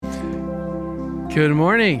Good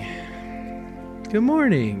morning. Good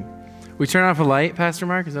morning. We turn off a light, Pastor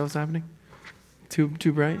Mark? Is that what's happening? Too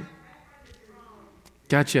bright?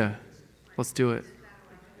 Gotcha. Let's do it.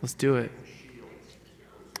 Let's do it.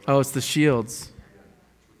 Oh, it's the shields.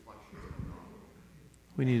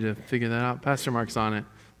 We need to figure that out. Pastor Mark's on it.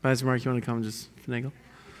 Pastor Mark, you want to come just finagle?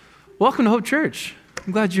 Welcome to Hope Church.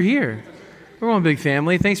 I'm glad you're here. We're one big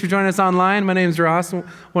family. Thanks for joining us online. My name's Ross,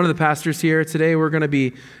 one of the pastors here. Today we're going to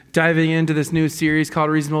be diving into this new series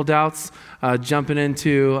called Reasonable Doubts, jumping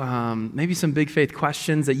into maybe some big faith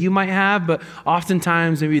questions that you might have, but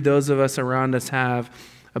oftentimes maybe those of us around us have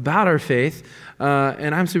about our faith.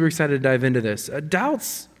 And I'm super excited to dive into this.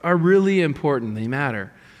 Doubts are really important. They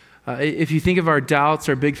matter. If you think of our doubts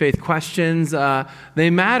or big faith questions, they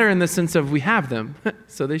matter in the sense of we have them,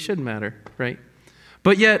 so they should matter, right?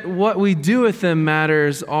 But yet what we do with them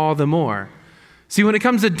matters all the more. See, when it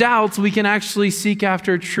comes to doubts, we can actually seek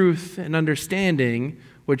after truth and understanding,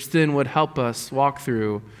 which then would help us walk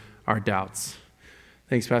through our doubts.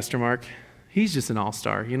 Thanks, Pastor Mark. He's just an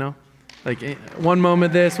all-star, you know? Like one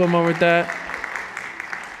moment this, one moment that.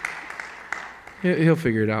 He'll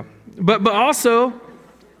figure it out. But also,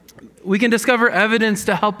 we can discover evidence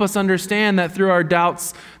to help us understand that through our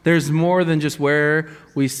doubts, there's more than just where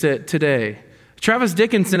we sit today. Travis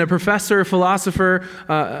Dickinson, a professor, philosopher,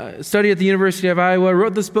 studied at the University of Iowa,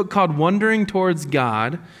 wrote this book called Wandering Towards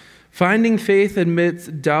God, Finding Faith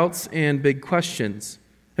Amidst Doubts and Big Questions.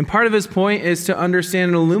 And part of his point is to understand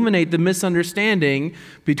and illuminate the misunderstanding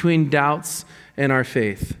between doubts and our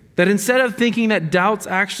faith. That instead of thinking that doubts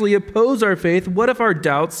actually oppose our faith, what if our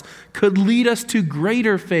doubts could lead us to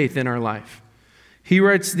greater faith in our life? He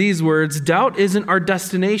writes these words, "Doubt isn't our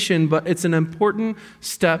destination, but it's an important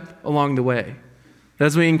step along the way.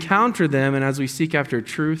 As we encounter them and as we seek after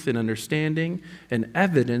truth and understanding and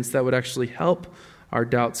evidence that would actually help our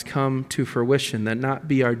doubts come to fruition, that not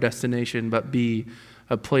be our destination, but be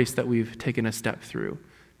a place that we've taken a step through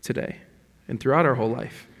today and throughout our whole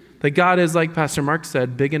life. That God is, like Pastor Mark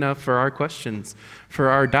said, big enough for our questions, for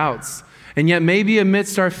our doubts. And yet maybe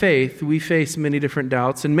amidst our faith, we face many different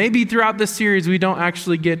doubts. And maybe throughout this series, we don't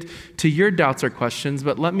actually get to your doubts or questions,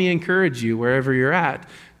 but let me encourage you, wherever you're at,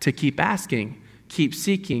 to keep asking. Keep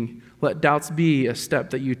seeking. Let doubts be a step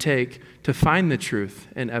that you take to find the truth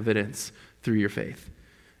and evidence through your faith.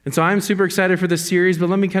 And so I'm super excited for this series, but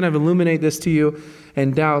let me kind of illuminate this to you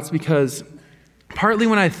and doubts, because partly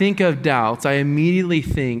when I think of doubts, I immediately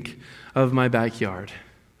think of my backyard.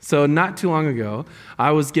 So not too long ago,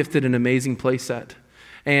 I was gifted an amazing playset.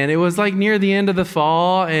 And it was like near the end of the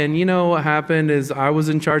fall, and you know what happened is I was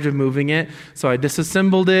in charge of moving it, so I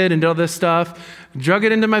disassembled it and did all this stuff, drug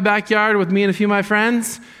it into my backyard with me and a few of my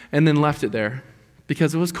friends, and then left it there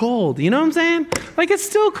because it was cold. You know what I'm saying? Like, it's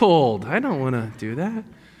still cold. I don't want to do that.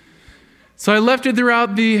 So I left it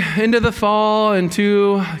throughout the end of the fall and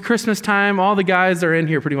to Christmas time. All the guys are in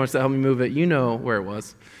here pretty much that helped me move it. You know where it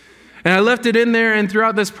was. And I left it in there, and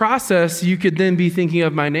throughout this process, you could then be thinking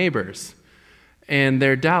of my neighbors and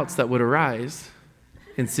their doubts that would arise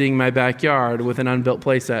in seeing my backyard with an unbuilt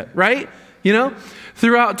playset, right? You know,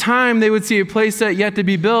 throughout time, they would see a playset yet to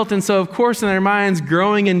be built, and so, of course, in their minds,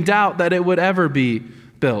 growing in doubt that it would ever be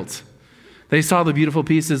built. They saw the beautiful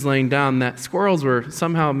pieces laying down that squirrels were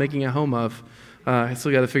somehow making a home of. I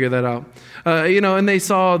still got to figure that out. And they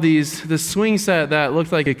saw this swing set that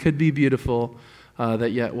looked like it could be beautiful,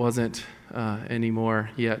 that yet wasn't anymore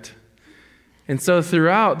yet. And so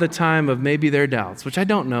throughout the time of maybe their doubts, which I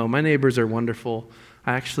don't know, my neighbors are wonderful.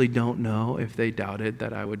 I actually don't know if they doubted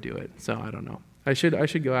that I would do it. So I don't know. I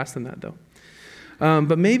should go ask them that though.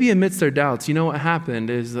 But maybe amidst their doubts, you know what happened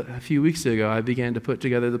is a few weeks ago, I began to put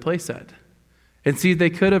together the playset. And see,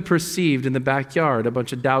 they could have perceived in the backyard a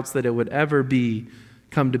bunch of doubts that it would ever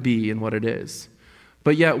come to be in what it is.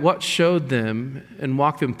 But yet what showed them and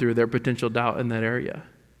walked them through their potential doubt in that area?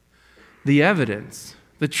 The evidence,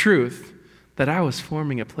 the truth, that I was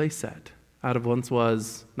forming a playset out of once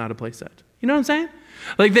was not a playset. You know what I'm saying?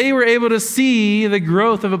 Like, they were able to see the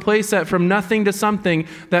growth of a playset from nothing to something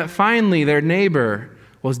that finally their neighbor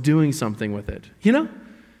was doing something with it. You know?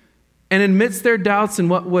 And amidst their doubts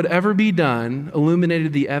and what would ever be done,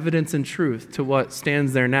 illuminated the evidence and truth to what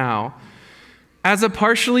stands there now as a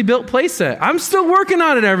partially built playset. I'm still working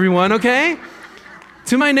on it, everyone, okay?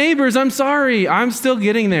 To my neighbors, I'm sorry. I'm still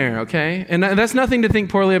getting there, okay? And that's nothing to think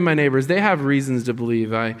poorly of my neighbors. They have reasons to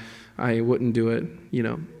believe I wouldn't do it, you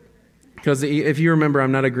know. Because if you remember,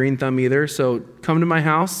 I'm not a green thumb either. So come to my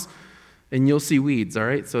house and you'll see weeds, all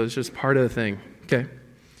right? So it's just part of the thing, okay?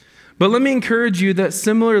 But let me encourage you that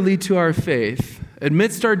similarly to our faith,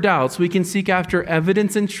 amidst our doubts, we can seek after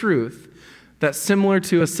evidence and truth that, similar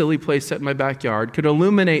to a silly playset in my backyard, could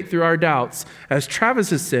illuminate through our doubts, as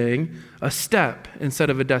Travis is saying, a step instead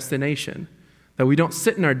of a destination. That we don't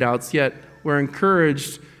sit in our doubts, yet we're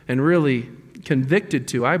encouraged and really convicted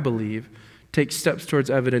to, I believe, take steps towards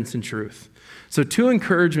evidence and truth. So 2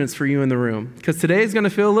 encouragements for you in the room, because today is going to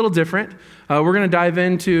feel a little different. We're going to dive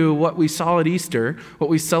into what we saw at Easter, what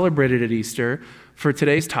we celebrated at Easter for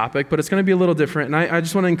today's topic, but it's going to be a little different. And I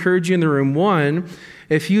just want to encourage you in the room. 1,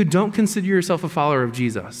 if you don't consider yourself a follower of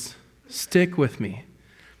Jesus, stick with me.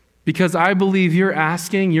 Because I believe you're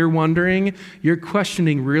asking, you're wondering, you're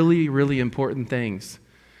questioning really, really important things.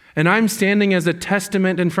 And I'm standing as a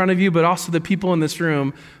testament in front of you, but also the people in this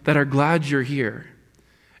room that are glad you're here.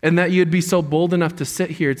 And that you'd be so bold enough to sit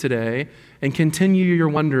here today and continue your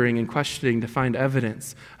wondering and questioning to find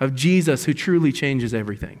evidence of Jesus who truly changes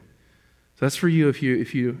everything. So that's for you if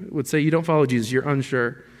you would say you don't follow Jesus, you're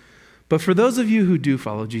unsure. But for those of you who do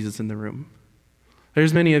follow Jesus in the room,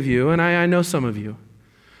 there's many of you, and I know some of you.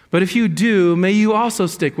 But if you do, may you also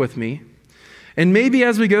stick with me. And maybe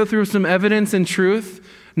as we go through some evidence and truth,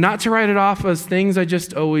 not to write it off as things I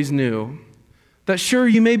just always knew. That sure,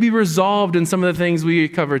 you may be resolved in some of the things we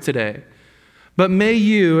cover today. But may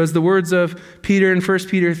you, as the words of Peter in 1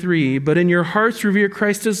 Peter 3, but in your hearts revere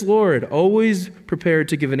Christ as Lord, always prepared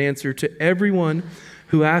to give an answer to everyone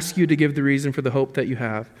who asks you to give the reason for the hope that you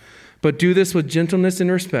have. But do this with gentleness and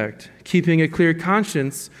respect, keeping a clear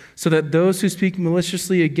conscience, so that those who speak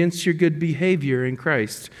maliciously against your good behavior in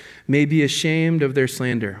Christ may be ashamed of their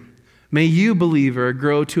slander. May you, believer,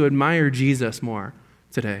 grow to admire Jesus more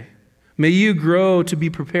today. May you grow to be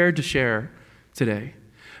prepared to share today.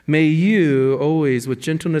 May you always, with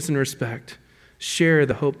gentleness and respect, share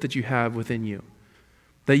the hope that you have within you.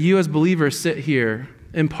 That you as believers sit here,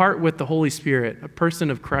 in part with the Holy Spirit, a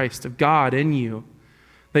person of Christ, of God in you,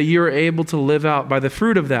 that you are able to live out by the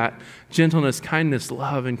fruit of that gentleness, kindness,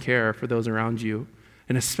 love, and care for those around you,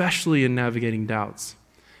 and especially in navigating doubts.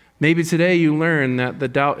 Maybe today you learn that the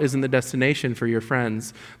doubt isn't the destination for your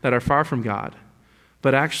friends that are far from God,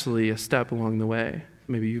 but actually a step along the way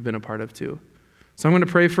maybe you've been a part of too. So I'm going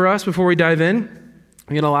to pray for us before we dive in.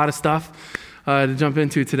 We got a lot of stuff to jump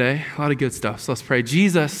into today, a lot of good stuff. So let's pray.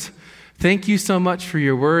 Jesus, thank you so much for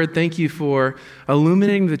your word. Thank you for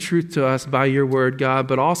illuminating the truth to us by your word, God.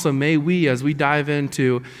 But also may we, as we dive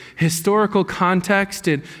into historical context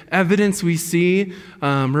and evidence we see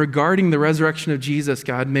regarding the resurrection of Jesus,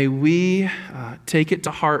 God, may we take it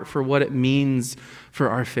to heart for what it means for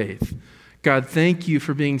our faith. God, thank you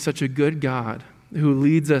for being such a good God who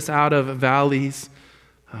leads us out of valleys,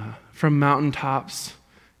 from mountaintops.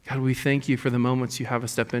 God, we thank you for the moments you have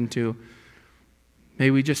us step into. May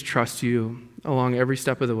we just trust you along every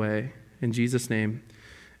step of the way. In Jesus' name,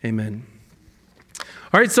 amen.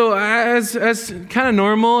 All right, so as kind of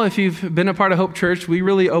normal, if you've been a part of Hope Church, we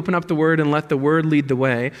really open up the Word and let the Word lead the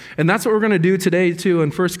way. And that's what we're going to do today, too,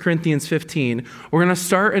 in 1 Corinthians 15. We're going to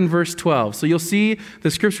start in verse 12. So you'll see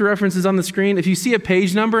the scripture references on the screen. If you see a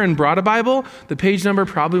page number and brought a Bible, the page number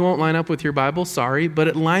probably won't line up with your Bible, sorry, but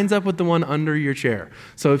it lines up with the one under your chair.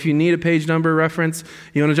 So if you need a page number reference,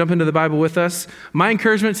 you want to jump into the Bible with us, my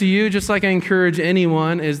encouragement to you, just like I encourage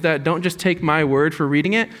anyone, is that don't just take my word for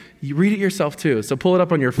reading it. You read it yourself too. So pull it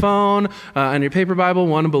up on your phone, on your paper Bible,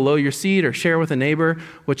 one below your seat, or share with a neighbor,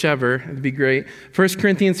 whichever. It'd be great. 1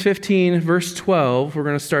 Corinthians 15, verse 12. We're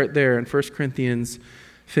going to start there in 1 Corinthians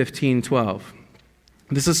 15, 12.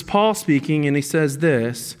 This is Paul speaking, and he says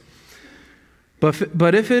this,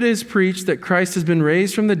 But if it is preached that Christ has been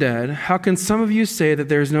raised from the dead, how can some of you say that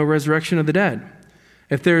there is no resurrection of the dead?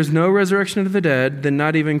 If there is no resurrection of the dead, then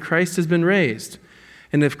not even Christ has been raised.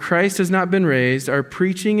 And if Christ has not been raised, our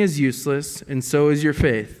preaching is useless, and so is your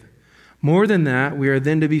faith. More than that, we are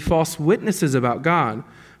then to be false witnesses about God,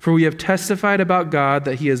 for we have testified about God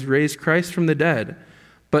that he has raised Christ from the dead,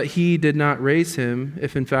 but he did not raise him,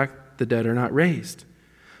 if in fact the dead are not raised.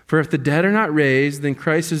 For if the dead are not raised, then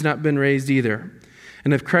Christ has not been raised either.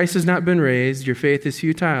 And if Christ has not been raised, your faith is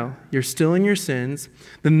futile. You're still in your sins.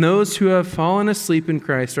 Then those who have fallen asleep in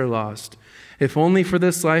Christ are lost. If only for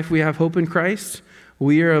this life we have hope in Christ,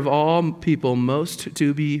 we are of all people most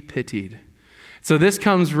to be pitied. So this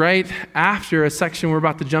comes right after a section we're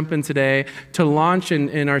about to jump in today to launch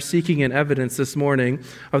in our seeking and evidence this morning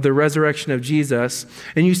of the resurrection of Jesus.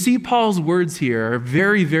 And you see Paul's words here are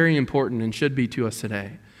very, very important and should be to us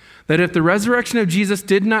today. That if the resurrection of Jesus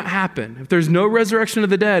did not happen, if there's no resurrection of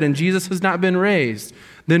the dead and Jesus has not been raised,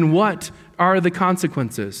 then what are the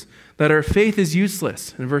consequences? That our faith is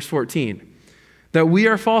useless in verse 14. That we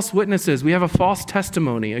are false witnesses. We have a false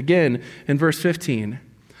testimony, again, in verse 15.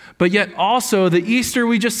 But yet also the Easter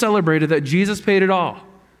we just celebrated, that Jesus paid it all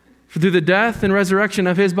through the death and resurrection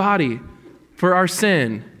of his body for our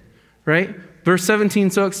sin, right? Verse 17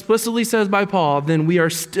 so explicitly says by Paul, then we are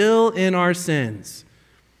still in our sins.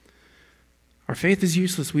 Our faith is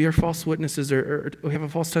useless. We are false witnesses, or we have a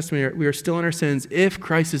false testimony. We are still in our sins if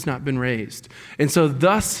Christ has not been raised. And so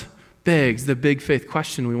thus begs the big faith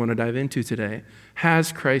question we want to dive into today.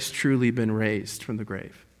 Has Christ truly been raised from the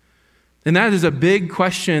grave? And that is a big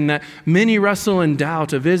question that many wrestle in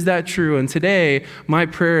doubt of, is that true? And today, my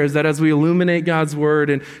prayer is that as we illuminate God's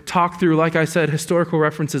word and talk through, like I said, historical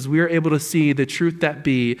references, we are able to see the truth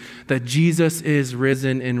that Jesus is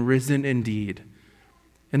risen and risen indeed.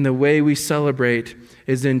 And the way we celebrate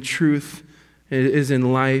is in truth, is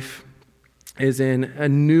in life, is in a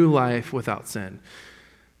new life without sin.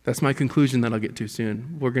 That's my conclusion that I'll get to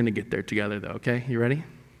soon. We're going to get there together though, okay? You ready?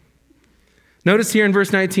 Notice here in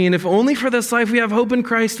verse 19, if only for this life we have hope in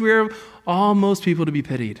Christ, we are almost people to be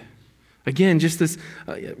pitied. Again, just this,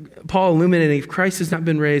 Paul illuminating, if Christ has not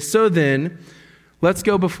been raised. So then, let's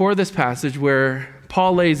go before this passage where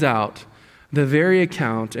Paul lays out the very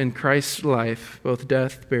account in Christ's life, both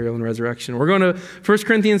death, burial, and resurrection. We're going to 1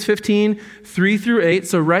 Corinthians 15, 3 through 8.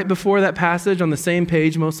 So right before that passage on the same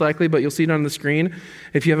page, most likely, but you'll see it on the screen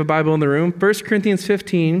if you have a Bible in the room. 1 Corinthians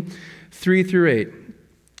 15, 3 through 8.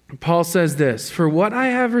 Paul says this, for what I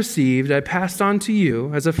have received, I passed on to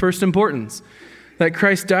you as of first importance, that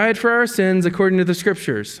Christ died for our sins according to the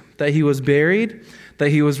Scriptures, that he was buried, that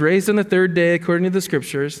he was raised on the third day according to the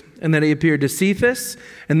Scriptures, and that he appeared to Cephas,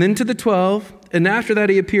 and then to the 12, and after that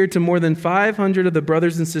he appeared to more than 500 of the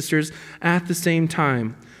brothers and sisters at the same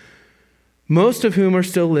time, most of whom are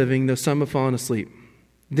still living, though some have fallen asleep.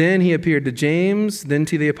 Then he appeared to James, then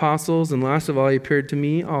to the apostles, and last of all he appeared to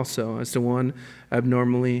me also, as to one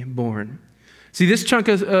abnormally born. See, this chunk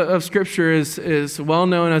of Scripture is well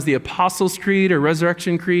known as the Apostles' Creed or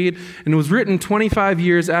Resurrection Creed, and it was written 25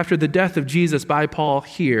 years after the death of Jesus by Paul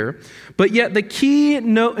here. But yet the key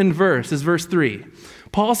note in verse is verse 3.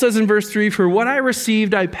 Paul says in verse 3, for what I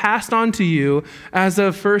received I passed on to you as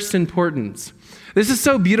of first importance. This is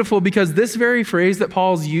so beautiful because this very phrase that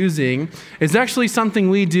Paul's using is actually something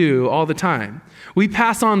we do all the time. We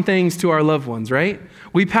pass on things to our loved ones, right?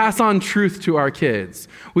 We pass on truth to our kids.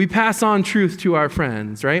 We pass on truth to our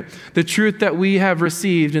friends, right? The truth that we have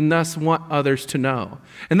received and thus want others to know.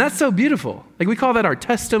 And that's so beautiful. Like we call that our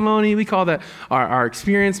testimony. We call that our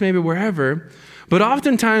experience maybe wherever. But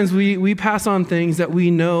oftentimes we pass on things that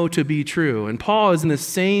we know to be true. And Paul is in the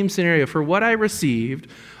same scenario. For what I received,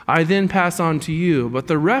 I then pass on to you. But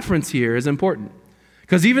the reference here is important.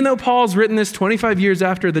 Because even though Paul's written this 25 years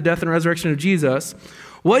after the death and resurrection of Jesus,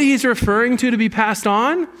 what he's referring to be passed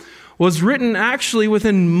on was written actually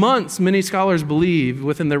within months, many scholars believe,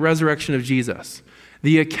 within the resurrection of Jesus.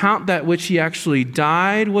 The account that which he actually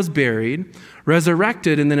died, was buried,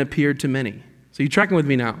 resurrected, and then appeared to many. So you tracking with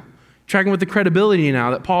me now? Tracking with the credibility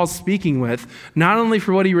now that Paul's speaking with, not only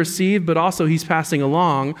for what he received, but also he's passing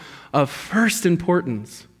along of first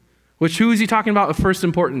importance. Which, who is he talking about of first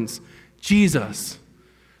importance? Jesus.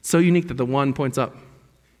 So unique that the one points up.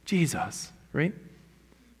 Jesus, right?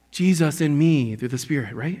 Jesus in me through the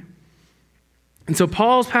Spirit, right? And so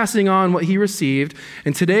Paul's passing on what he received,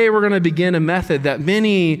 and today we're going to begin a method that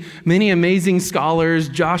many, many amazing scholars,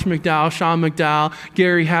 Josh McDowell, Sean McDowell,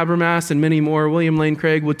 Gary Habermas, and many more, William Lane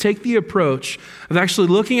Craig, will take the approach of actually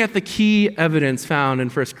looking at the key evidence found in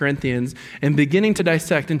 1 Corinthians and beginning to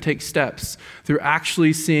dissect and take steps through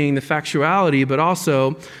actually seeing the factuality, but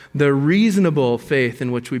also the reasonable faith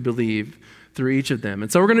in which we believe through each of them.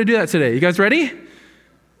 And so we're going to do that today. You guys ready?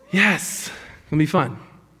 Yes. It'll be fun.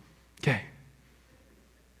 Okay.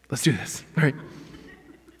 Let's do this. All right.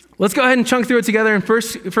 Let's go ahead and chunk through it together in 1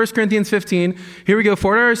 Corinthians 15. Here we go.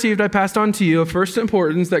 For what I received, I passed on to you of first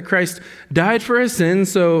importance, that Christ died for his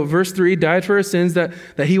sins. So verse 3, died for his sins, that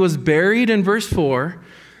he was buried in verse 4,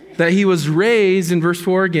 that he was raised in verse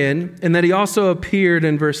 4 again, and that he also appeared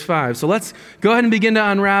in verse 5. So let's go ahead and begin to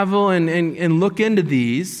unravel and look into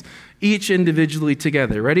these each individually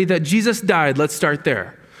together. Ready? That Jesus died. Let's start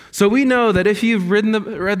there. So we know that if you've read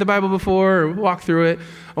the Bible before or walked through it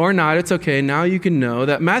or not, it's okay. Now you can know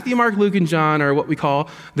that Matthew, Mark, Luke, and John are what we call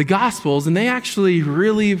the Gospels, and they actually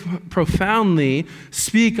really profoundly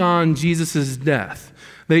speak on Jesus' death.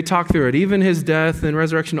 They talk through it, even his death and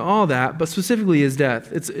resurrection, all that, but specifically his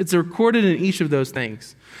death. It's recorded in each of those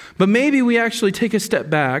things. But maybe we actually take a step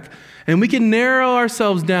back and we can narrow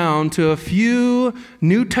ourselves down to a few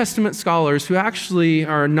New Testament scholars who actually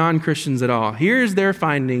are non-Christians at all. Here's their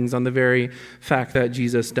findings on the very fact that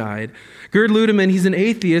Jesus died. Gerd Ludemann, he's an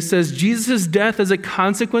atheist, says Jesus' death as a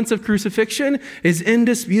consequence of crucifixion is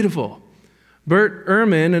indisputable. Bert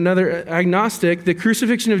Ehrman, another agnostic, the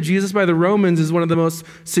crucifixion of Jesus by the Romans is one of the most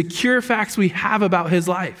secure facts we have about his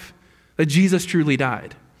life, that Jesus truly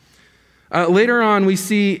died. Later on, we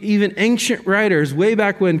see even ancient writers, way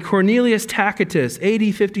back when, Cornelius Tacitus,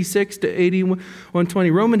 AD 56 to AD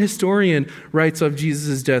 120, Roman historian, writes of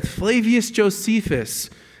Jesus' death. Flavius Josephus,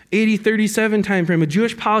 AD 37 time frame, a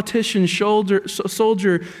Jewish politician,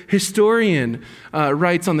 soldier, historian,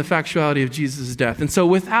 writes on the factuality of Jesus' death. And so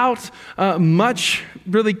without much,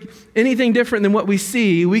 really anything different than what we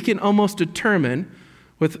see, we can almost determine,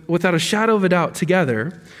 without a shadow of a doubt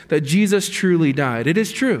together, that Jesus truly died. It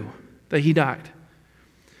is true that he died.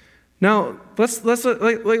 Now, let's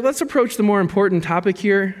approach the more important topic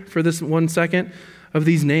here for this 1 second. Of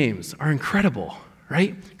these names are incredible,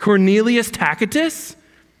 right? Cornelius Tacitus,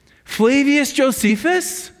 Flavius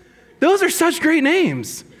Josephus, those are such great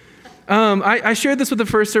names. I shared this with the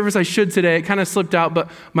first service. I should today. It kind of slipped out,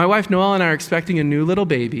 but my wife Noelle and I are expecting a new little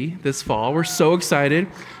baby this fall. We're so excited.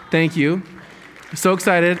 Thank you. So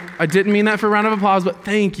excited. I didn't mean that for a round of applause, but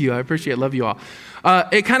thank you. I appreciate it. Love you all.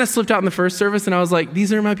 It kind of slipped out in the first service, and I was like,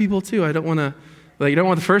 these are my people too. I don't want to, you don't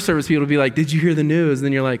want the first service people to be like, did you hear the news? And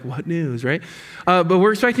then you're like, what news, right? But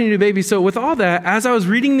we're expecting a new baby. So with all that, as I was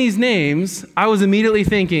reading these names, I was immediately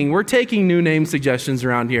thinking, we're taking new name suggestions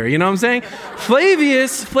around here. You know what I'm saying?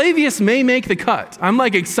 Flavius may make the cut. I'm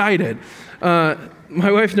like excited. My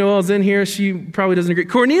wife Noelle's in here. She probably doesn't agree.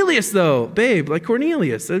 Cornelius, though, babe, like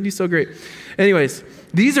Cornelius. That'd be so great. Anyways,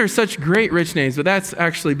 these are such great rich names, but that's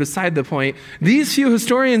actually beside the point. These few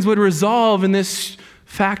historians would resolve in this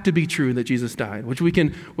fact to be true that Jesus died, which we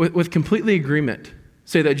can, with completely agreement,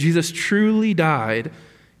 say that Jesus truly died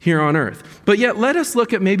here on earth. But yet, let us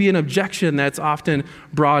look at maybe an objection that's often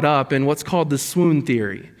brought up in what's called the swoon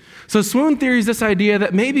theory. So swoon theory is this idea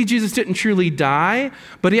that maybe Jesus didn't truly die,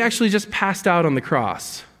 but he actually just passed out on the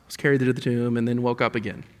cross, was carried to the tomb, and then woke up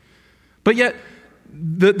again. But yet,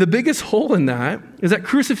 the biggest hole in that is that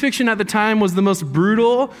crucifixion at the time was the most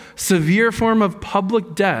brutal, severe form of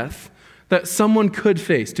public death that someone could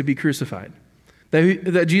face to be crucified.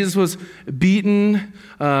 That Jesus was beaten,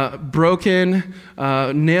 broken,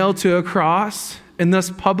 nailed to a cross, and thus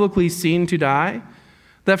publicly seen to die.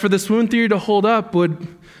 That for the swoon theory to hold up would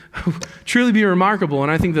truly be remarkable.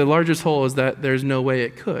 And I think the largest hole is that there's no way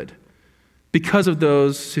it could, because of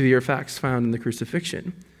those severe facts found in the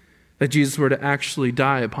crucifixion. That Jesus were to actually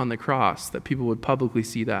die upon the cross, that people would publicly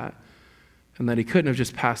see that, and that he couldn't have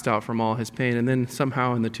just passed out from all his pain and then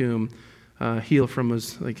somehow in the tomb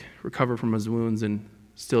recover from his wounds and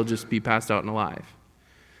still just be passed out and alive.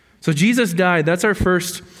 So Jesus died. That's our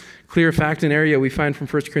first clear fact and area we find from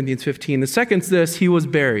 1 Corinthians 15. The second's this: he was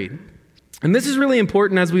buried. And this is really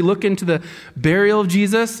important as we look into the burial of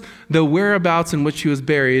Jesus, the whereabouts in which he was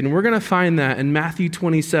buried. And we're going to find that in Matthew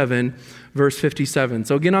 27, verse 57.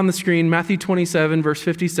 So again on the screen, Matthew 27, verse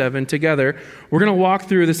 57, together, we're going to walk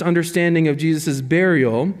through this understanding of Jesus'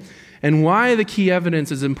 burial and why the key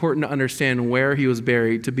evidence is important to understand where he was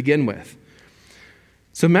buried to begin with.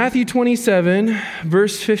 So Matthew 27,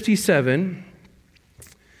 verse 57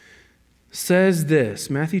 says this,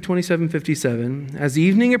 Matthew 27, 57, as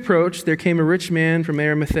evening approached, there came a rich man from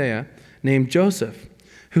Arimathea named Joseph,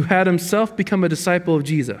 who had himself become a disciple of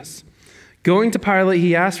Jesus. Going to Pilate,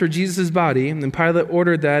 he asked for Jesus' body, and Pilate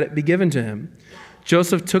ordered that it be given to him.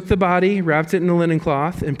 Joseph took the body, wrapped it in a linen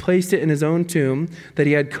cloth, and placed it in his own tomb that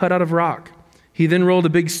he had cut out of rock. He then rolled a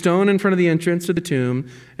big stone in front of the entrance to the tomb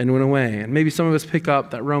and went away. And maybe some of us pick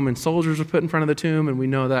up that Roman soldiers were put in front of the tomb, and we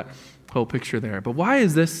know that whole picture there. But why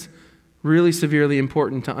is this really severely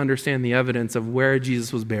important to understand the evidence of where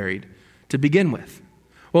Jesus was buried to begin with?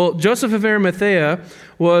 Well, Joseph of Arimathea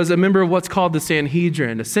was a member of what's called the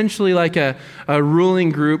Sanhedrin, essentially like a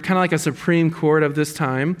ruling group, kind of like a Supreme Court of this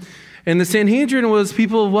time. And the Sanhedrin was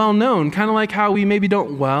people well known, kind of like how we maybe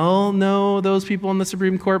don't well know those people in the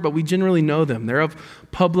Supreme Court, but we generally know them. They're of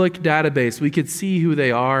public database. We could see who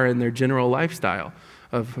they are and their general lifestyle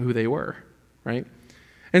of who they were, right?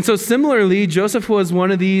 And so similarly, Joseph was one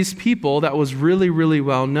of these people that was really, really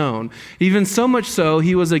well known. Even so much so,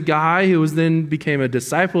 he was a guy who then became a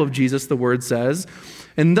disciple of Jesus, the word says,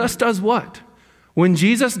 and thus does what? When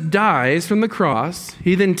Jesus dies from the cross,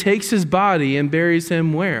 he then takes his body and buries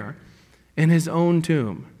him where? In his own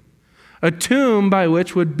tomb. A tomb by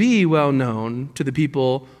which would be well known to the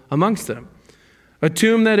people amongst them. A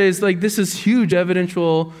tomb that is like, this is huge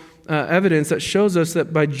evidential evidence that shows us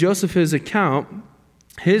that by Joseph's account,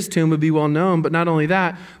 his tomb would be well known, but not only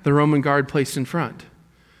that, the Roman guard placed in front.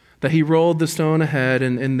 That he rolled the stone ahead,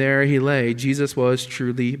 and there he lay. Jesus was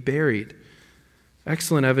truly buried.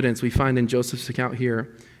 Excellent evidence we find in Joseph's account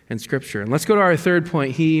here in Scripture. And let's go to our third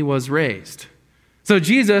point. He was raised. So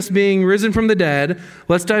Jesus being risen from the dead,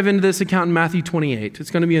 let's dive into this account in Matthew 28.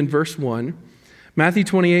 It's going to be in verse 1. Matthew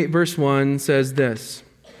 28, verse 1 says this.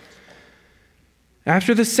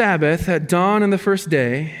 After the Sabbath, at dawn on the first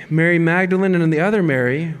day, Mary Magdalene and the other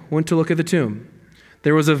Mary went to look at the tomb.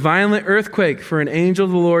 There was a violent earthquake, for an angel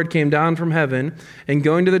of the Lord came down from heaven and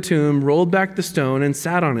going to the tomb, rolled back the stone and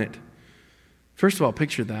sat on it. First of all,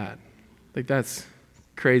 picture that. Like, that's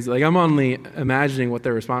crazy. Like, I'm only imagining what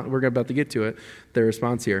their response, we're about to get to it, their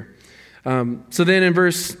response here. So then in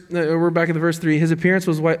we're back at the verse 3, his appearance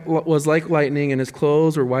was like lightning and his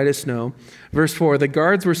clothes were white as snow. Verse 4, the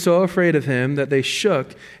guards were so afraid of him that they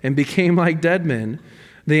shook and became like dead men.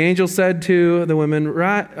 The angel said to the women,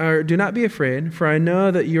 do not be afraid, for I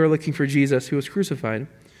know that you are looking for Jesus who was crucified.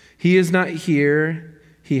 He is not here,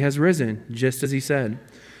 he has risen, just as he said.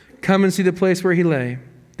 Come and see the place where he lay.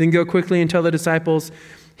 Then go quickly and tell the disciples,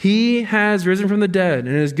 he has risen from the dead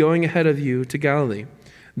and is going ahead of you to Galilee.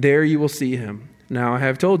 There you will see him. Now I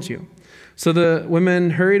have told you. So the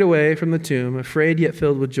women hurried away from the tomb, afraid yet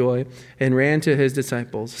filled with joy, and ran to his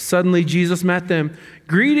disciples. Suddenly Jesus met them.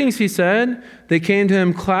 Greetings, he said. They came to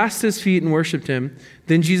him, clasped his feet, and worshipped him.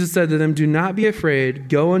 Then Jesus said to them, do not be afraid.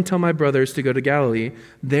 Go and tell my brothers to go to Galilee.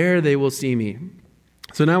 There they will see me.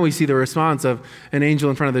 So now we see the response of an angel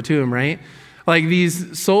in front of the tomb, right? Like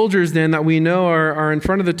these soldiers then that we know are in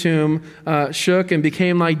front of the tomb shook and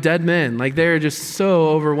became like dead men. Like they're just so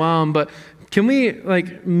overwhelmed. But can we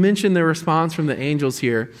mention the response from the angels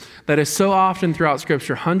here that is so often throughout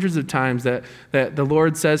Scripture, hundreds of times that the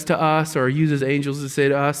Lord says to us or uses angels to say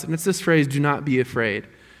to us, and it's this phrase, do not be afraid.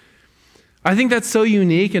 I think that's so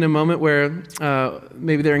unique in a moment where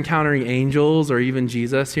maybe they're encountering angels or even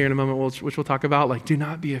Jesus here in a moment, which we'll talk about, like, do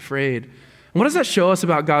not be afraid. And what does that show us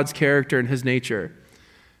about God's character and his nature?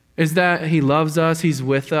 Is that he loves us, he's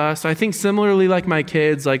with us. I think similarly like my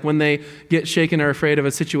kids, like when they get shaken or afraid of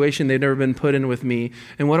a situation they've never been put in with me.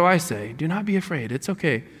 And what do I say? Do not be afraid. It's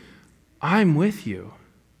okay. I'm with you.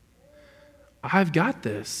 I've got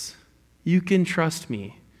this. You can trust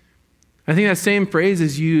me. I think that same phrase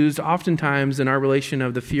is used oftentimes in our relation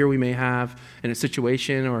of the fear we may have in a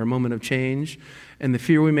situation or a moment of change, and the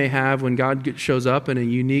fear we may have when God shows up in a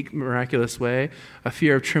unique, miraculous way, a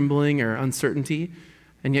fear of trembling or uncertainty.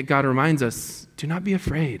 And yet God reminds us, do not be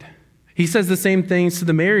afraid. He says the same things to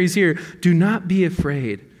the Marys here. Do not be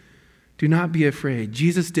afraid. Do not be afraid.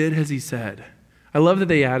 Jesus did as he said. I love that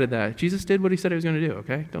they added that. Jesus did what he said he was going to do,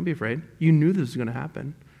 okay? Don't be afraid. You knew this was going to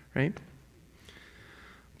happen, right?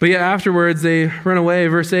 But yet afterwards, they run away.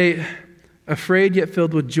 Verse 8, afraid yet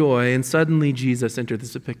filled with joy, and suddenly Jesus entered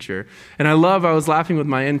this picture. And I was laughing with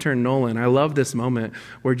my intern, Nolan. I love this moment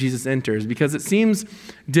where Jesus enters because it seems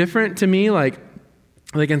different to me, like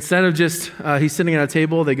instead of just he's sitting at a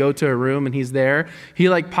table, they go to a room and he's there. He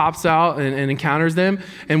pops out and encounters them.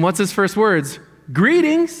 And what's his first words?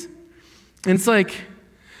 Greetings. And it's like,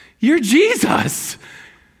 you're Jesus.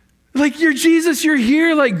 You're Jesus, you're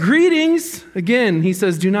here, greetings. Again, he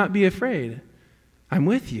says, do not be afraid. I'm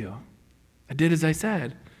with you. I did as I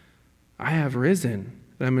said. I have risen,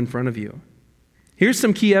 and I'm in front of you. Here's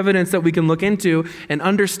some key evidence that we can look into in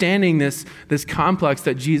understanding this complex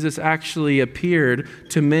that Jesus actually appeared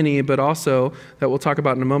to many, but also that we'll talk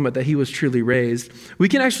about in a moment, that he was truly raised. We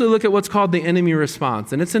can actually look at what's called the enemy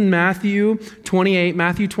response, and it's in Matthew 28.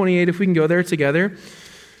 Matthew 28, if we can go there together.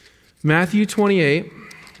 Matthew 28.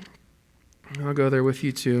 I'll go there with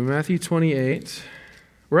you too. Matthew 28.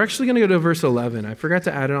 We're actually going to go to verse 11. I forgot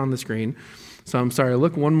to add it on the screen, so I'm sorry.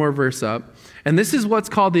 Look one more verse up. And this is what's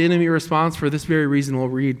called the enemy response for this very reason we'll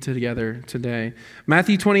read together today.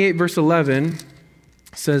 Matthew 28, verse 11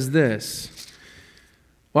 says this.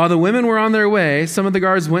 While the women were on their way, some of the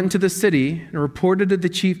guards went into the city and reported to the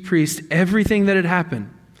chief priest everything that had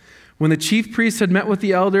happened. When the chief priests had met with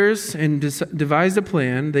the elders and devised a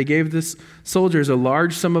plan, they gave the soldiers a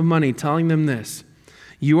large sum of money, telling them this: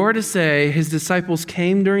 you are to say, his disciples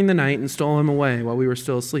came during the night and stole him away while we were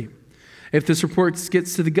still asleep. If this report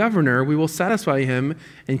gets to the governor, we will satisfy him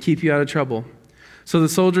and keep you out of trouble. So the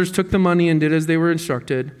soldiers took the money and did as they were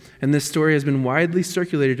instructed, and this story has been widely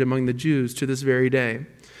circulated among the Jews to this very day.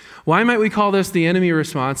 Why might we call this the enemy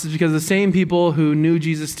response? It's because the same people who knew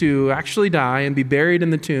Jesus to actually die and be buried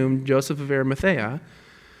in the tomb, Joseph of Arimathea,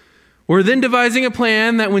 were then devising a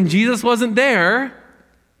plan that when Jesus wasn't there,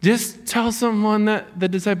 just tell someone that the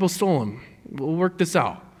disciples stole him. We'll work this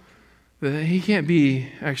out. He can't be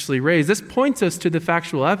actually raised. This points us to the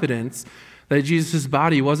factual evidence that Jesus'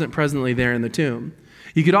 body wasn't presently there in the tomb.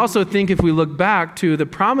 You could also think, if we look back to the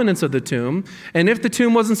prominence of the tomb, and if the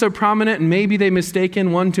tomb wasn't so prominent and maybe they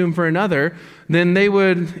mistaken one tomb for another, then they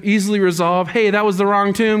would easily resolve, hey, that was the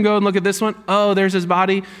wrong tomb, go and look at this one. Oh, there's his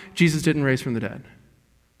body. Jesus didn't raise from the dead.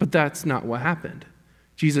 But that's not what happened.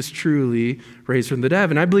 Jesus truly raised from the dead.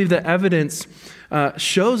 And I believe that evidence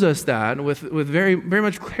shows us that with very, very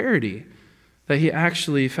much clarity, that he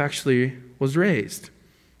actually factually was raised.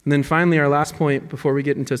 And then finally, our last point before we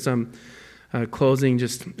get into some closing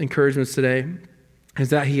just encouragements today is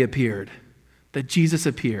that he appeared, that Jesus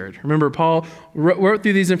appeared. Remember, Paul wrote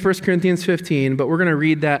through these in 1 Corinthians 15, but we're going to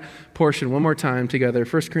read that portion one more time together.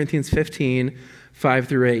 1 Corinthians 15, 5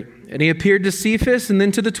 through 8. And he appeared to Cephas and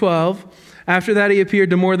then to the 12. After that, he appeared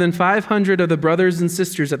to more than 500 of the brothers and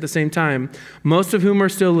sisters at the same time, most of whom are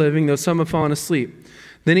still living, though some have fallen asleep.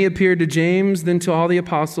 Then he appeared to James, then to all the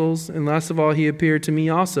apostles, and last of all, he appeared to me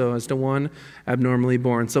also as to one abnormally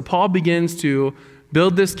born. So Paul begins to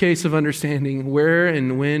build this case of understanding where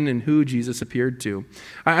and when and who Jesus appeared to.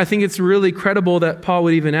 I think it's really credible that Paul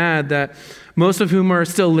would even add that most of whom are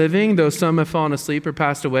still living, though some have fallen asleep or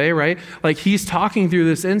passed away, right? Like he's talking through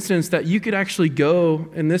this instance that you could actually go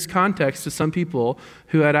in this context to some people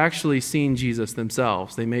who had actually seen Jesus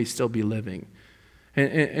themselves. They may still be living.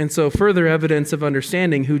 And so further evidence of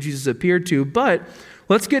understanding who Jesus appeared to. But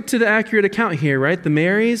let's get to the accurate account here, right? The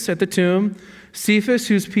Marys at the tomb, Cephas,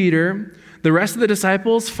 who's Peter, the rest of the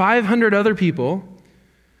disciples, 500 other people,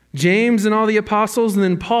 James and all the apostles, and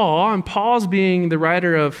then Paul. And Paul's being the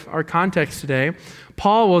writer of our context today.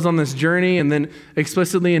 Paul was on this journey, and then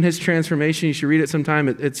explicitly in his transformation, you should read it sometime,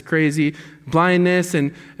 it's crazy, blindness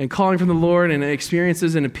and calling from the Lord and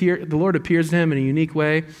experiences, and the Lord appears to him in a unique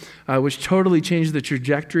way, which totally changed the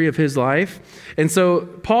trajectory of his life. And so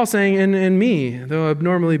Paul saying, in me, though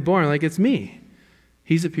abnormally born, like it's me.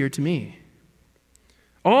 He's appeared to me.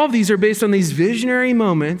 All of these are based on these visionary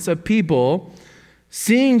moments of people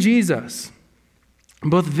seeing Jesus,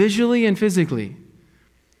 both visually and physically.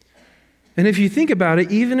 And if you think about it,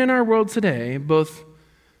 even in our world today, both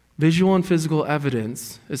visual and physical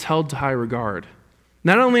evidence is held to high regard.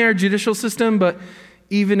 Not only our judicial system, but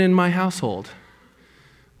even in my household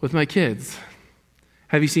with my kids.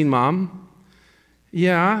 Have you seen Mom?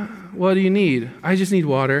 Yeah. What do you need? I just need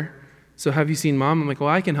water. So have you seen Mom? I'm like, well,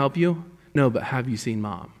 I can help you. No, but have you seen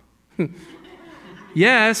Mom?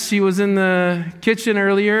 Yes, she was in the kitchen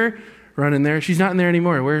earlier, running there. She's not in there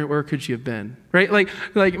anymore. Where could she have been? Right?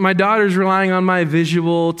 Like my daughter's relying on my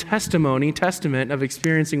visual testament of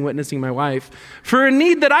experiencing, witnessing my wife for a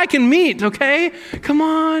need that I can meet, okay? Come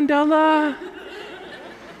on, Della.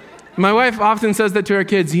 My wife often says that to our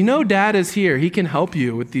kids, you know Dad is here. He can help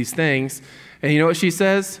you with these things. And you know what she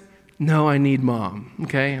says? No, I need Mom,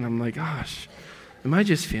 okay? And I'm like, gosh, am I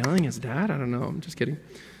just failing as Dad? I don't know. I'm just kidding.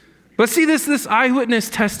 But see, this eyewitness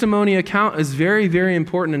testimony account is very, very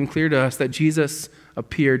important and clear to us that Jesus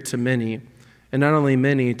appeared to many, and not only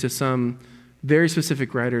many, to some very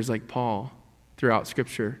specific writers like Paul throughout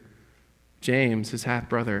Scripture, James, his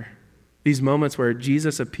half-brother. These moments where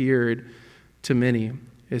Jesus appeared to many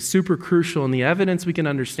is super crucial in the evidence we can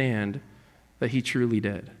understand that he truly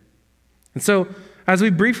did. And so, as we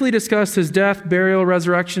briefly discussed his death, burial,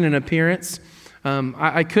 resurrection, and appearance,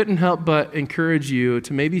 I couldn't help but encourage you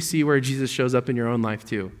to maybe see where Jesus shows up in your own life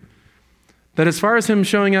too. That as far as him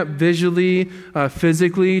showing up visually,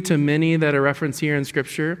 physically to many that are referenced here in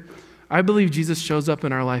Scripture, I believe Jesus shows up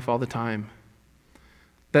in our life all the time.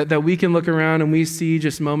 That we can look around and we see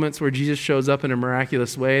just moments where Jesus shows up in a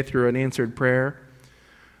miraculous way through an answered prayer,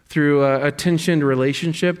 through a tensioned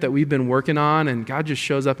relationship that we've been working on, and God just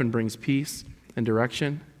shows up and brings peace and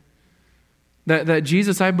direction. That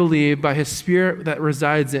Jesus, I believe, by his Spirit that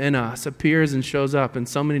resides in us, appears and shows up in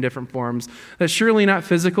so many different forms. That's surely not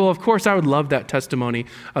physical. Of course, I would love that testimony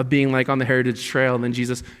of being like on the Heritage Trail and then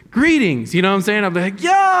Jesus, greetings, you know what I'm saying? I'd be like,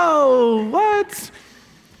 yo, what?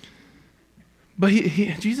 But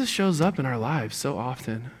Jesus shows up in our lives so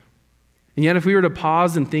often. And yet if we were to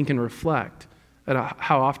pause and think and reflect at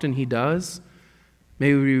how often he does,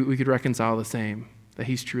 maybe we could reconcile the same, that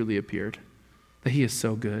he's truly appeared, that he is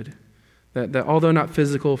so good. That although not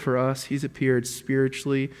physical for us, he's appeared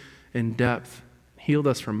spiritually in depth, healed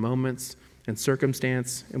us from moments and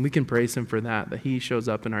circumstance, and we can praise him for that he shows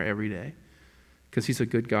up in our everyday, because he's a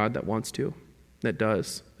good God that wants to, that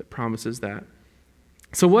does, that promises that.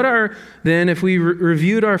 So what are, then, if we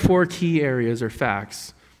reviewed our 4 key areas or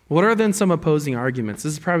facts, What are then some opposing arguments?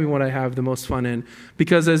 This is probably what I have the most fun in,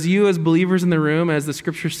 because as believers in the room, as the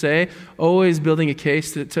scriptures say, always building a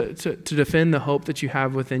case to defend the hope that you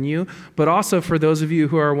have within you, but also for those of you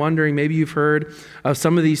who are wondering, maybe you've heard of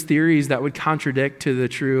some of these theories that would contradict to the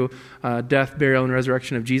true death, burial, and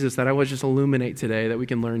resurrection of Jesus that I would just illuminate today that we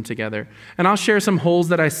can learn together. And I'll share some holes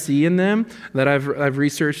that I see in them, that I've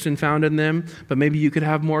researched and found in them, but maybe you could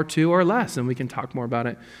have more too or less, and we can talk more about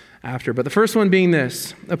it after. But the first one being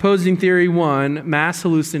this, opposing theory 1, mass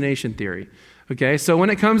hallucination theory. Okay, so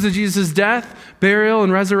when it comes to Jesus' death, burial,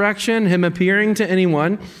 and resurrection, him appearing to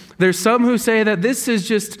anyone, there's some who say that this is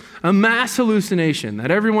just a mass hallucination,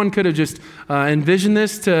 that everyone could have just envisioned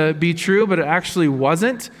this to be true, but it actually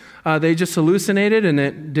wasn't. They just hallucinated and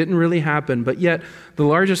it didn't really happen. But yet, the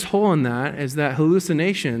largest hole in that is that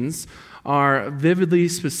hallucinations are vividly,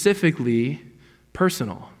 specifically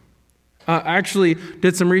personal. I actually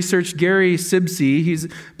did some research. Gary Sibsey, he's a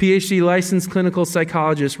PhD licensed clinical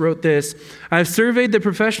psychologist, wrote this: I've surveyed the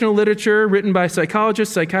professional literature written by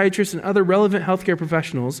psychologists, psychiatrists, and other relevant healthcare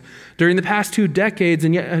professionals during the past 2 decades,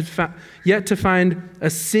 and yet to find a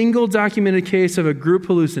single documented case of a group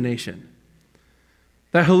hallucination.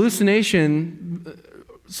 That hallucination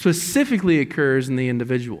specifically occurs in the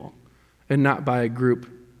individual and not by a group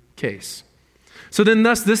case. So then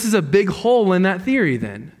thus, this is a big hole in that theory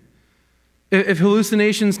then. If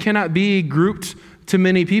hallucinations cannot be grouped to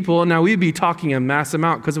many people, now we'd be talking a mass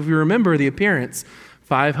amount, because if we remember the appearance,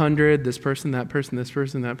 500, this person, that person, this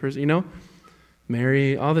person, that person,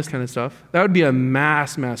 Mary, all this kind of stuff, that would be a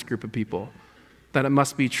mass group of people that it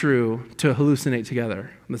must be true to hallucinate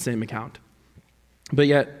together on the same account. But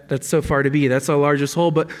yet, that's so far to be. That's our largest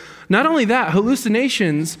hole. But not only that,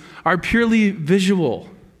 hallucinations are purely visual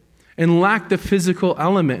and lack the physical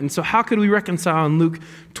element. And so how could we reconcile in Luke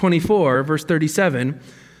 24, verse 37,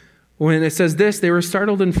 when it says this, they were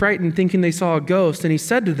startled and frightened, thinking they saw a ghost. And he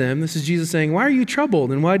said to them, this is Jesus saying, why are you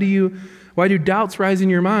troubled? And why do doubts rise in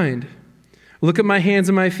your mind? Look at my hands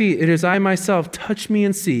and my feet. It is I myself. Touch me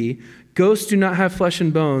and see. Ghosts do not have flesh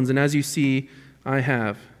and bones, and as you see, I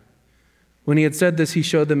have. When he had said this, he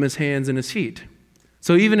showed them his hands and his feet.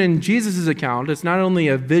 So even in Jesus' account, it's not only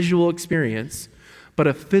a visual experience, but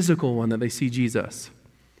a physical one that they see Jesus.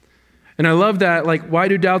 And I love that, why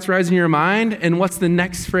do doubts rise in your mind? And what's the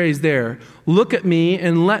next phrase there? Look at me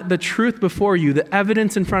and let the truth before you, the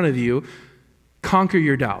evidence in front of you, conquer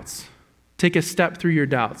your doubts. Take a step through your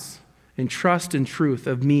doubts and trust in truth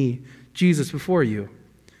of me, Jesus, before you.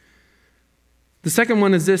 The second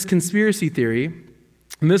one is this conspiracy theory.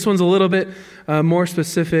 And this one's a little bit more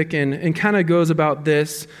specific and kind of goes about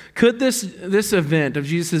this. Could this event of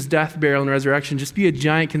Jesus' death, burial, and resurrection just be a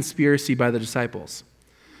giant conspiracy by the disciples?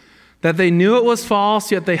 That they knew it was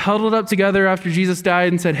false, yet they huddled up together after Jesus died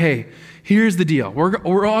and said, hey, here's the deal.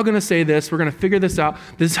 We're all going to say this. We're going to figure this out.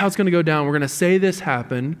 This is how it's going to go down. We're going to say this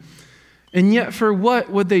happened. And yet for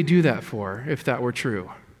what would they do that for if that were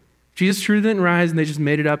true? Jesus truly didn't rise and they just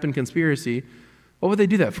made it up in conspiracy. What would they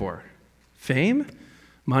do that for? Fame?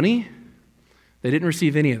 Money? They didn't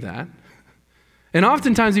receive any of that. And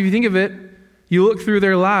oftentimes, if you think of it, you look through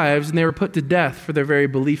their lives and they were put to death for their very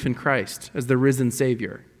belief in Christ as the risen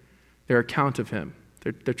Savior, their account of him,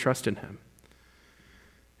 their trust in him.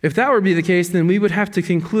 If that were to be the case, then we would have to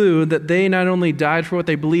conclude that they not only died for what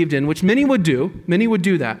they believed in, which many would do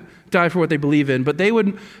that, die for what they believe in, but they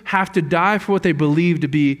would have to die for what they believed to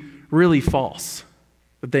be really false,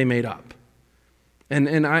 that they made up.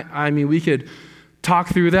 And I mean, we could talk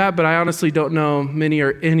through that, but I honestly don't know many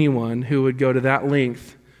or anyone who would go to that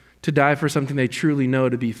length to die for something they truly know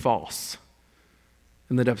to be false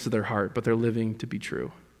in the depths of their heart, but they're living to be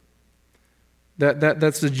true.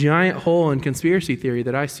 That's the giant hole in conspiracy theory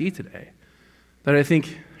that I see today, that I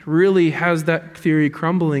think really has that theory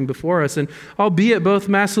crumbling before us. And albeit both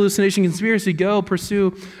mass hallucination and conspiracy, go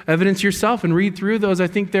pursue evidence yourself and read through those. I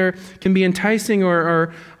think there can be enticing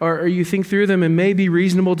or you think through them and may be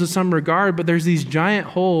reasonable to some regard, but there's these giant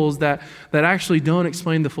holes that actually don't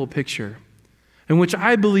explain the full picture. In which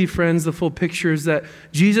I believe, friends, the full picture is that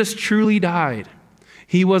Jesus truly died.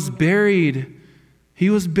 He was buried. He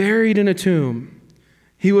was buried in a tomb.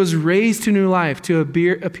 He was raised to new life to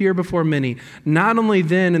appear before many, not only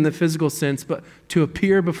then in the physical sense, but to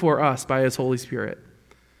appear before us by his Holy Spirit.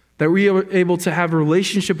 That we are able to have a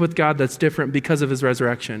relationship with God that's different because of his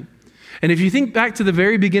resurrection. And if you think back to the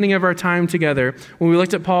very beginning of our time together, when we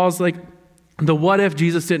looked at Paul's the what if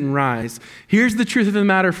Jesus didn't rise, here's the truth of the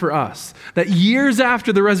matter for us. That years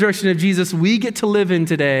after the resurrection of Jesus, we get to live in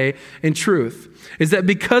today in truth, is that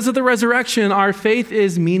because of the resurrection, our faith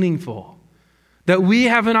is meaningful. That we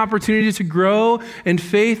have an opportunity to grow in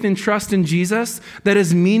faith and trust in Jesus that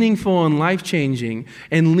is meaningful and life-changing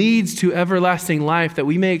and leads to everlasting life that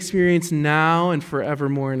we may experience now and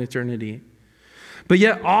forevermore in eternity. But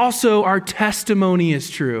yet also our testimony is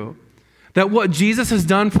true. That what Jesus has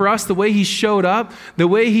done for us, the way he showed up, the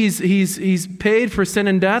way he's paid for sin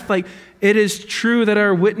and death, like it is true that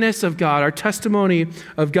our witness of God, our testimony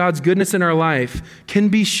of God's goodness in our life can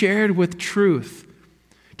be shared with truth,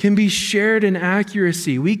 can be shared in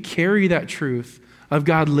accuracy. We carry that truth of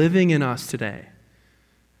God living in us today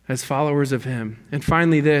as followers of him. And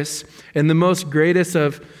finally this, and the most greatest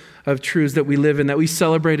of truths that we live in, that we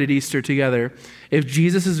celebrate at Easter together. If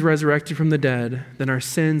Jesus is resurrected from the dead, then our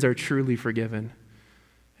sins are truly forgiven.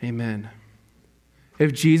 Amen.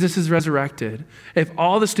 If Jesus is resurrected, if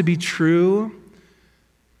all this to be true,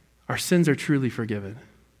 our sins are truly forgiven.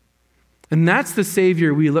 And that's the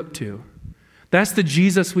Savior we look to. That's the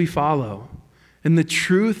Jesus we follow. And the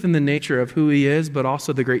truth and the nature of who he is, but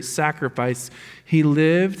also the great sacrifice he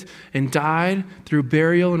lived and died through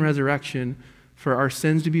burial and resurrection for our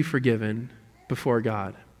sins to be forgiven before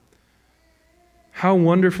God. How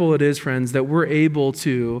wonderful it is, friends, that we're able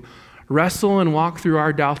to wrestle and walk through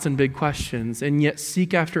our doubts and big questions and yet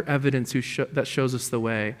seek after evidence that shows us the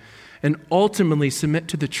way and ultimately submit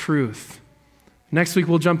to the truth. Next week,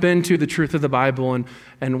 we'll jump into the truth of the Bible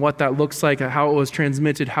and what that looks like, how it was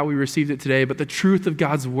transmitted, how we received it today, but the truth of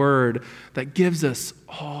God's word that gives us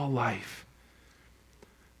all life.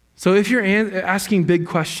 So if you're asking big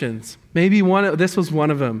questions, maybe this was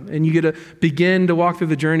one of them, and you get to begin to walk through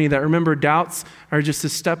the journey that, remember, doubts are just a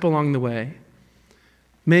step along the way.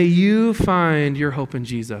 May you find your hope in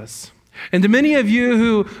Jesus. And to many of you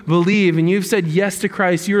who believe and you've said yes to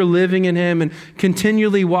Christ, you're living in him and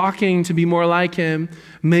continually walking to be more like him,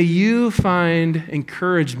 may you find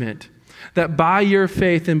encouragement that by your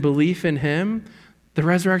faith and belief in him, the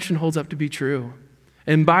resurrection holds up to be true.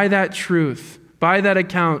 And by that truth, by that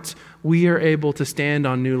account, we are able to stand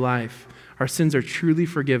on new life. Our sins are truly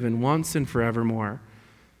forgiven once and forevermore.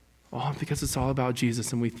 All because it's all about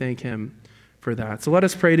Jesus, and we thank him for that. So let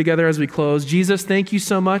us pray together as we close. Jesus, thank you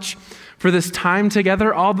so much for this time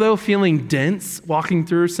together, although feeling dense, walking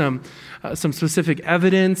through some specific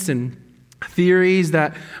evidence and theories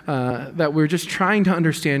that we're just trying to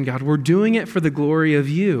understand, God. We're doing it for the glory of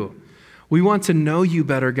you. We want to know you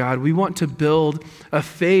better, God. We want to build a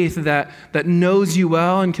faith that knows you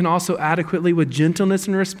well and can also adequately, with gentleness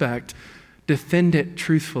and respect, defend it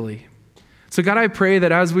truthfully. So God, I pray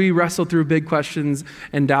that as we wrestle through big questions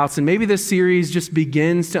and doubts, and maybe this series just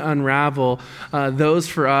begins to unravel those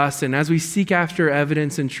for us, and as we seek after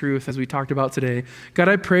evidence and truth, as we talked about today, God,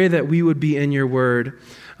 I pray that we would be in your word,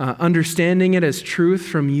 understanding it as truth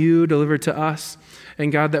from you delivered to us,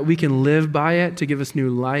 and God, that we can live by it to give us new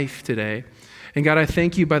life today. And God, I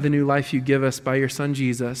thank you by the new life you give us by your Son,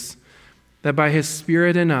 Jesus, that by his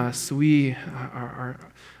Spirit in us, we are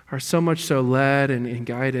so much so led and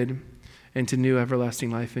guided into new everlasting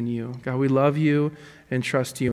life in you. God, we love you and trust you.